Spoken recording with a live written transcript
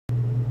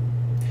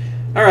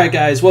Alright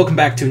guys, welcome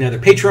back to another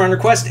Patreon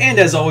request, and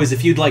as always,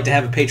 if you'd like to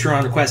have a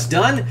Patreon request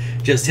done,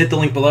 just hit the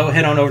link below,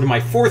 head on over to my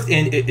my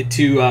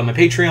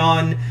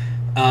Patreon,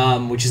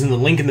 which is in the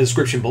link in the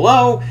description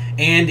below,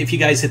 and if you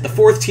guys hit the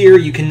 4th tier,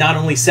 you can not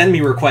only send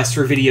me requests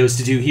for videos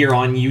to do here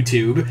on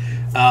YouTube,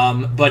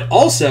 but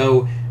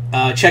also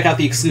check out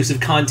the exclusive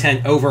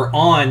content over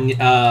on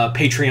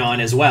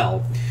Patreon as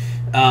well.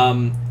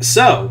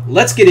 So,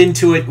 let's get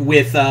into it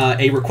with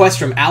a request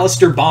from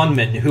Alistair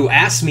Bondman, who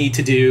asked me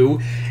to do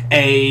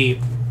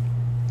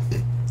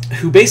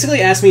basically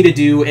asked me to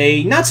do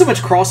a, not so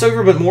much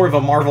crossover, but more of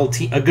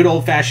a good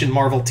old-fashioned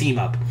Marvel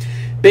team-up.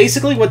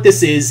 Basically what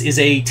this is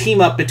a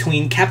team-up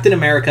between Captain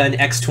America and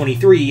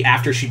X-23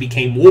 after she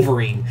became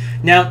Wolverine.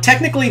 Now,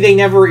 technically they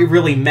never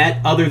really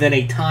met other than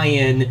a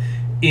tie-in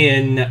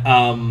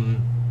in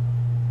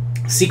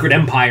Secret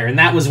Empire, and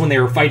that was when they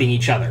were fighting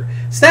each other.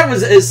 So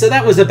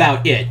that was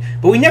about it.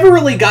 But we never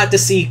really got to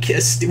see,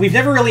 we've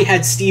never really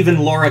had Steve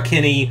and Laura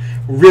Kinney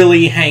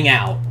really hang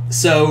out.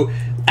 So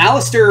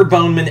Alistair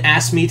Bondman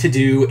asked me to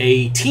do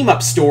a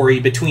team-up story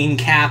between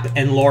Cap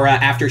and Laura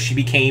after she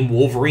became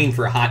Wolverine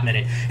for a hot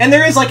minute. And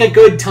there is like a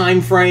good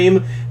time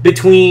frame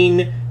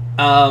between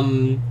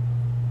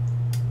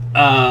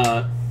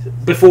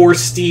before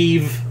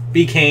Steve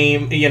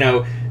became, you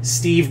know,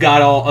 Steve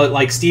got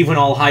all Steve went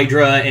all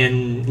Hydra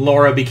and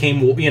Laura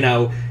became, you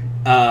know,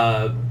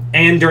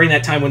 and during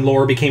that time when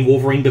Laura became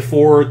Wolverine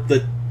before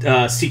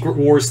the Secret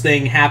Wars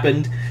thing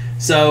happened.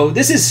 So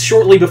this is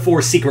shortly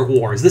before Secret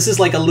Wars. This is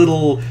like a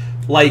little,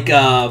 like,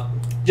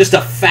 just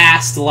a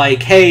fast,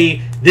 like,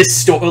 hey,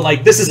 this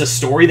is a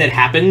story that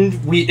happened,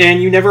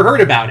 and you never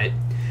heard about it.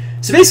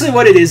 So basically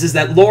what it is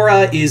that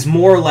Laura is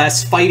more or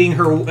less fighting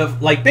her,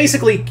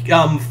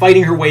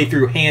 fighting her way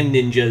through hand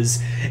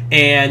ninjas,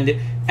 and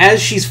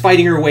as she's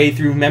fighting her way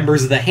through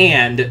members of the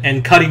Hand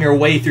and cutting her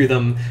way through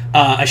them,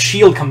 a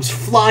shield comes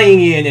flying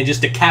in and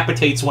just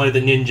decapitates one of the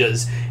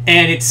ninjas,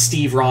 and it's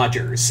Steve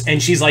Rogers.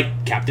 And she's like,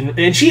 Captain,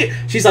 and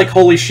she's like,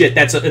 holy shit,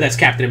 that's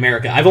Captain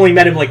America. I've only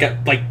met him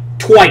like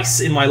twice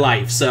in my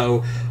life,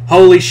 so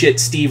holy shit,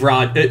 Steve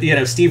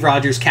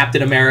Rogers,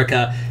 Captain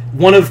America,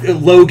 one of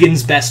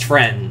Logan's best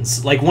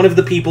friends, like one of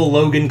the people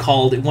Logan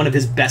called one of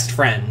his best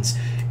friends,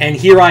 and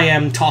here I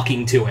am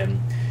talking to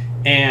him.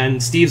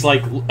 And Steve's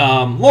like,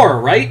 Laura,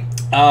 right?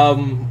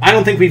 I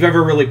don't think we've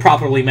ever really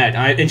properly met.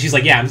 And she's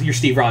like, yeah, you're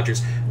Steve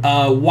Rogers.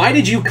 Why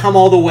did you come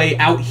all the way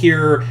out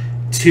here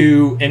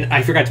to, and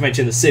I forgot to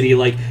mention the city,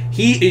 like,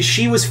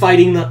 she was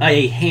fighting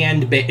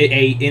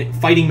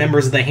fighting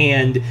members of the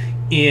Hand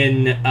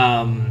in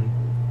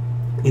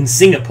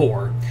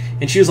Singapore.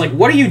 And she was like,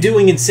 what are you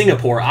doing in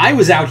Singapore? I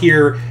was out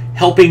here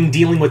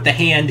dealing with the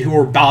Hand who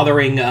were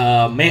bothering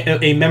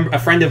a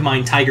friend of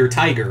mine, Tiger,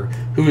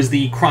 who is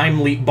the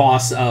crime lead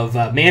boss of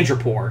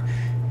Mandrapore.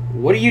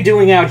 What are you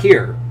doing out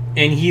here?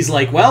 And he's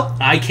like, well,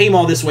 I came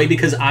all this way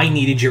because I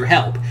needed your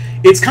help.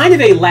 It's kind of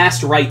a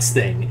last rites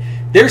thing.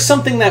 There's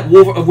something that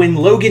when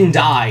Logan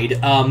died,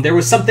 there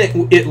was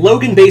something,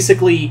 Logan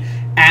basically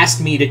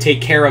asked me to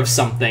take care of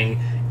something,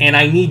 and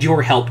I need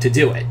your help to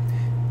do it.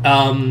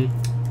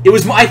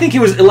 I think it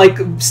was, like,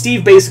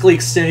 Steve basically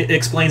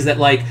explains that,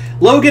 like,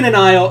 Logan and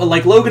I,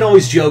 like, Logan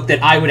always joked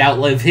that I would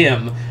outlive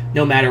him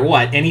no matter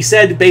what. And he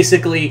said,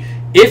 basically,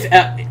 if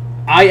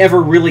I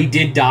ever really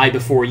did die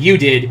before you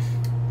did,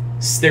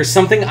 there's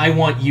something I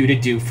want you to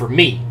do for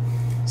me.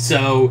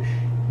 So,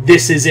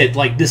 this is it.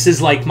 Like, this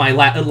is, like, my,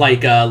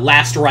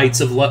 last rites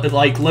of,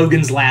 like,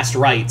 Logan's last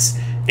rites.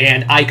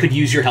 And I could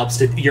use your help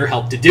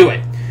to do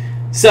it.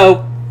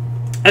 So,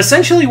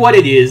 essentially what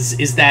it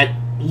is that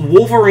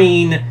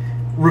Wolverine,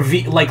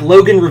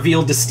 Logan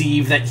revealed to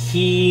Steve that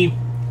he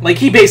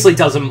basically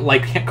tells him,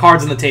 like,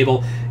 cards on the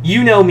table,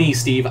 you know me,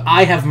 Steve,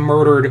 I have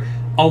murdered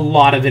a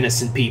lot of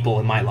innocent people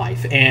in my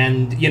life,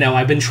 and, you know,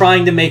 I've been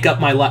trying to make up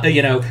my life,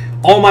 you know,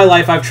 all my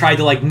life I've tried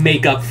to, like,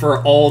 make up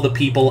for all the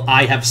people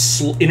I have,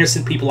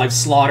 innocent people I've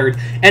slaughtered,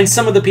 and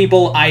some of the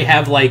people I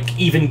have, like,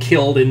 even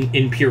killed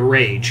in pure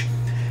rage.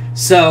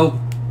 So,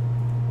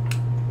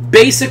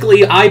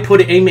 basically, I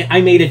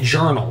made a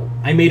journal.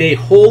 I made a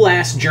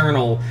whole-ass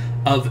journal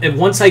of,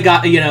 once I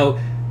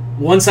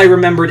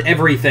remembered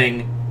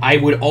everything, I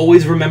would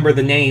always remember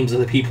the names of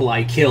the people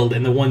I killed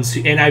and the ones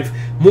and I've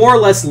more or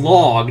less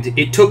logged.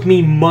 It took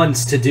me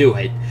months to do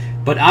it,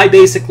 but I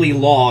basically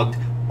logged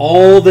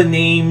all the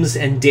names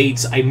and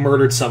dates I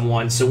murdered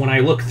someone, so when I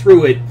look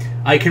through it,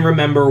 I can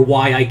remember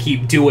why I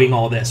keep doing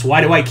all this. Why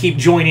do I keep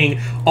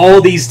joining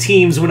all these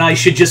teams when I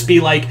should just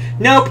be like,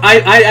 nope,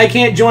 I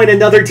can't join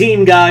another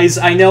team, guys.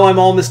 I know I'm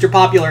all Mr.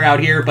 Popular out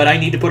here, but I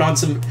need to put on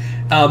some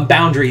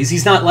boundaries.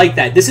 He's not like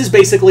that. This is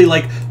basically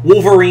like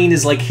Wolverine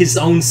is like his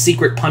own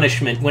secret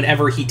punishment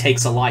whenever he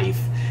takes a life.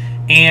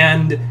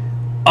 And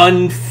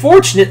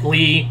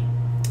unfortunately,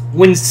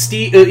 when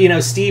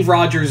Steve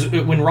Rogers,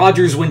 when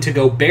Rogers went to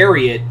go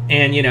bury it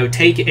and, you know,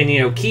 take it and,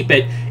 you know, keep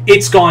it,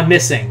 it's gone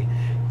missing.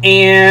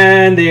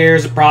 And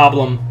there's a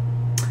problem.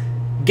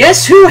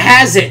 Guess who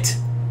has it?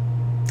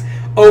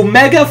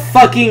 Omega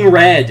fucking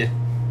Red.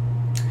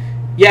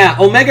 Yeah,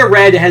 Omega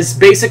Red has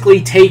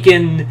basically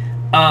taken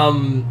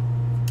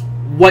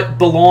what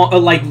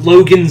like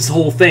Logan's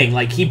whole thing.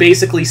 Like, he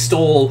basically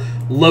stole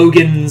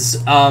Logan's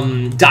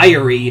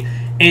diary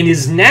and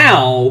is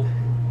now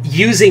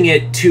using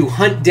it to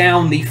hunt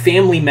down the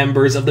family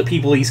members of the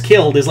people he's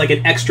killed as like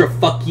an extra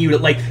fuck you to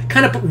like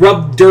kind of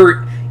rub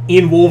dirt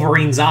in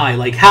Wolverine's eye,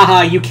 like,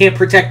 haha, you can't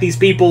protect these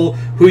people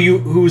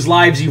whose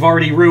lives you've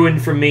already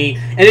ruined from me.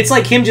 And it's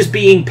like him just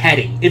being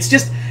petty. It's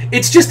just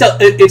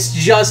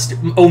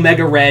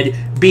Omega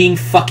Red being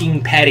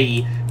fucking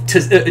petty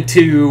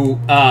to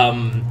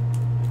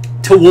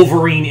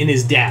Wolverine in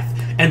his death.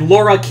 And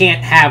Laura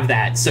can't have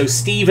that. So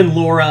Steve and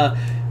Laura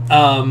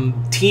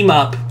team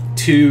up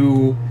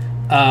to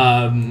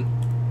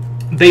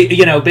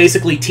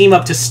basically team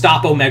up to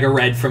stop Omega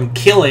Red from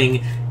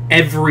killing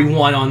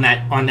everyone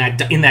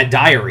in that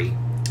diary.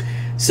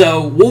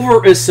 So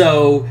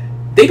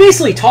they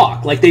basically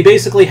talk, like they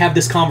basically have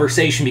this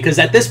conversation, because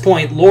at this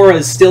point Laura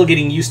is still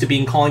getting used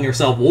to calling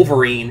herself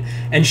Wolverine,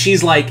 and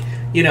she's like,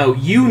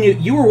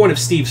 you were one of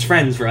Steve's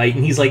friends, right?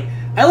 And he's like,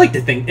 I like to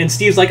think, and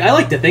Steve's like, I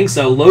like to think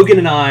so. Logan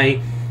and I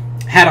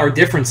had our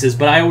differences,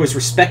 but I always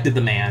respected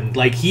the man.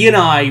 Like, he and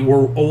I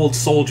were old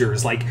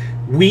soldiers. Like,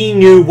 we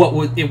knew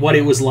what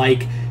it was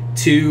like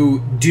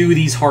to do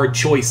these hard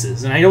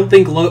choices, and I don't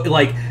think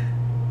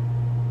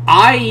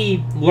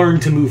I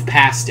learned to move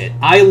past it.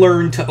 I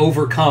learned to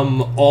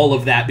overcome all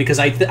of that because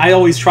I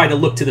always try to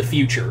look to the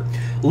future.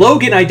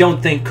 Logan, I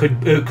don't think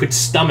could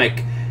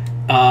stomach.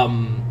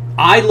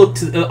 I looked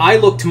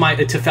to my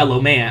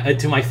fellow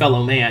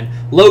man.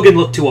 Logan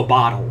looked to a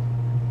bottle.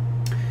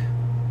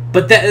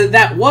 But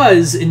that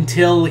was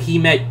until he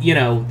met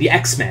the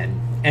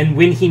X-Men, and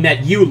when he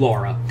met you,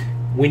 Laura.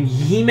 When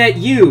he met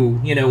you,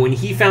 when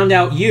he found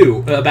out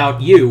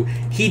about you,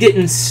 he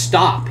didn't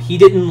stop. He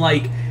didn't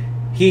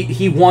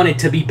He wanted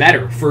to be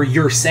better for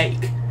your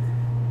sake.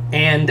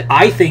 And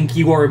I think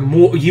you are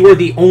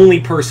the only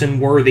person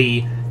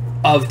worthy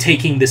of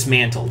taking this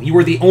mantle. You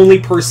are the only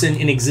person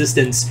in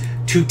existence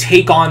to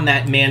take on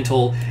that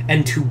mantle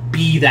and to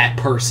be that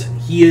person.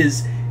 He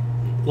is,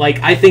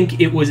 I think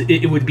it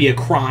would be a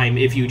crime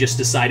if you just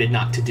decided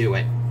not to do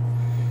it.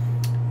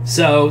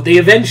 So they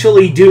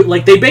eventually do,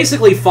 they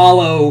basically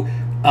follow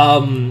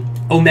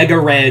Omega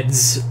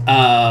Red's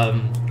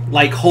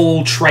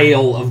whole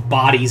trail of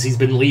bodies he's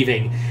been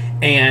leaving,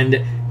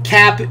 and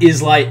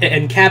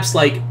Cap's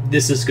like,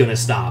 this is gonna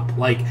stop.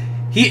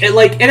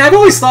 And I've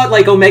always thought,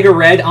 Omega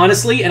Red,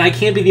 honestly, and I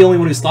can't be the only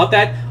one who's thought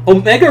that,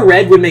 Omega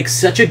Red would make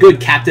such a good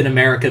Captain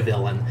America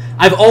villain.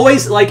 I've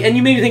always, and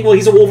you made me think, well,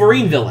 he's a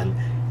Wolverine villain.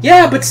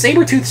 Yeah, but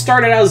Sabretooth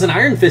started out as an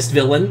Iron Fist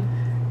villain.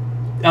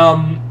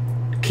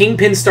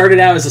 Kingpin started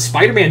out as a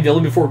Spider-Man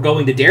villain before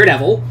going to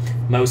Daredevil,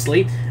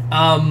 mostly.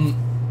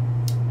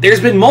 There's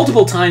been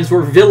multiple times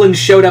where villains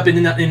showed up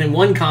in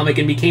one comic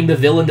and became the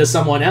villain to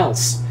someone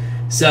else.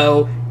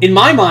 So, in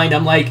my mind,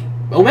 I'm like,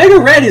 Omega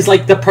Red is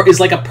like a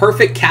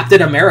perfect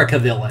Captain America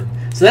villain.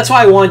 So that's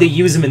why I wanted to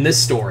use him in this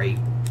story.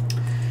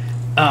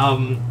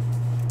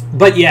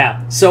 But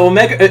yeah, so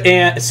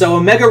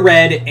Omega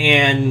Red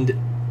and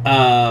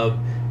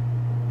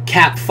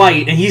Cap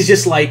fight, and he's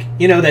just like,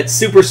 that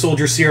super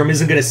soldier serum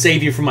isn't going to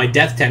save you from my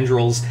death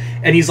tendrils.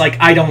 And he's like,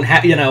 I don't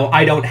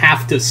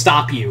have to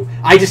stop you.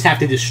 I just have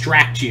to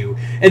distract you.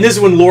 And this is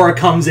when Laura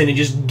comes in and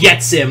just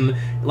gets him,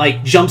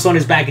 jumps on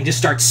his back and just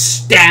starts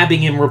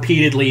stabbing him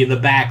repeatedly in the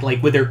back,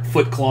 with her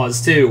foot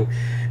claws too.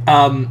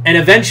 And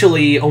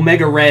eventually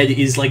Omega Red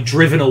is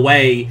driven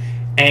away,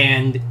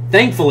 and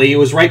thankfully it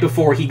was right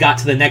before he got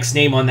to the next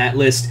name on that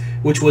list,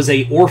 which was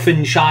a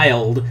orphan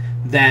child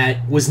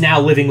that was now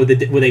living with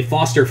a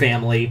foster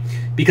family,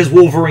 because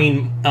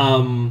Wolverine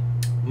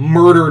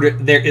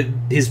murdered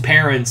his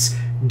parents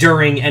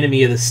during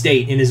Enemy of the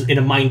State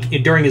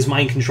during his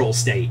mind control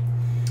state.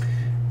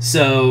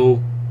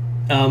 So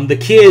the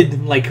kid,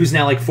 who's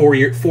now 4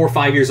 or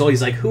 5 years old,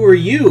 he's like, "Who are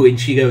you?" And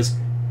she goes,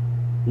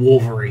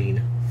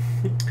 "Wolverine."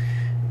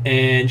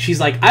 And she's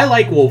like, "I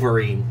like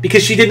Wolverine,"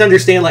 because she didn't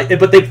understand,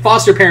 but the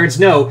foster parents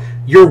know,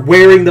 you're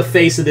wearing the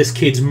face of this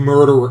kid's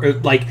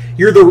murderer.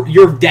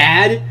 Your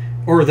dad,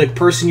 or the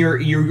person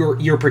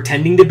you're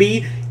pretending to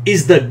be,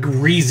 is the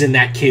reason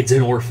that kid's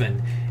an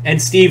orphan. And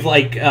Steve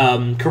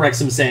corrects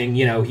him, saying,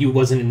 he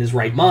wasn't in his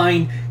right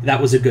mind.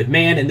 That was a good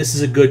man, and this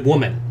is a good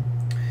woman,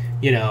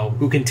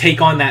 who can take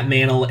on that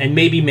mantle and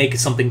maybe make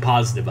something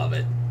positive of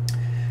it.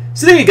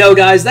 So there you go,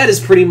 guys. That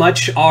is pretty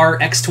much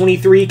our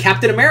X-23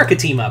 Captain America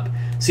team up.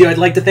 So I'd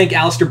like to thank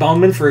Alistair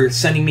Bowman for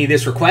sending me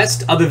this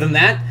request. Other than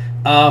that,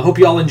 hope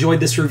you all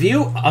enjoyed this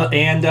review.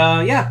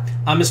 Yeah,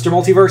 I'm Mr.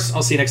 Multiverse.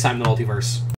 I'll see you next time in the Multiverse.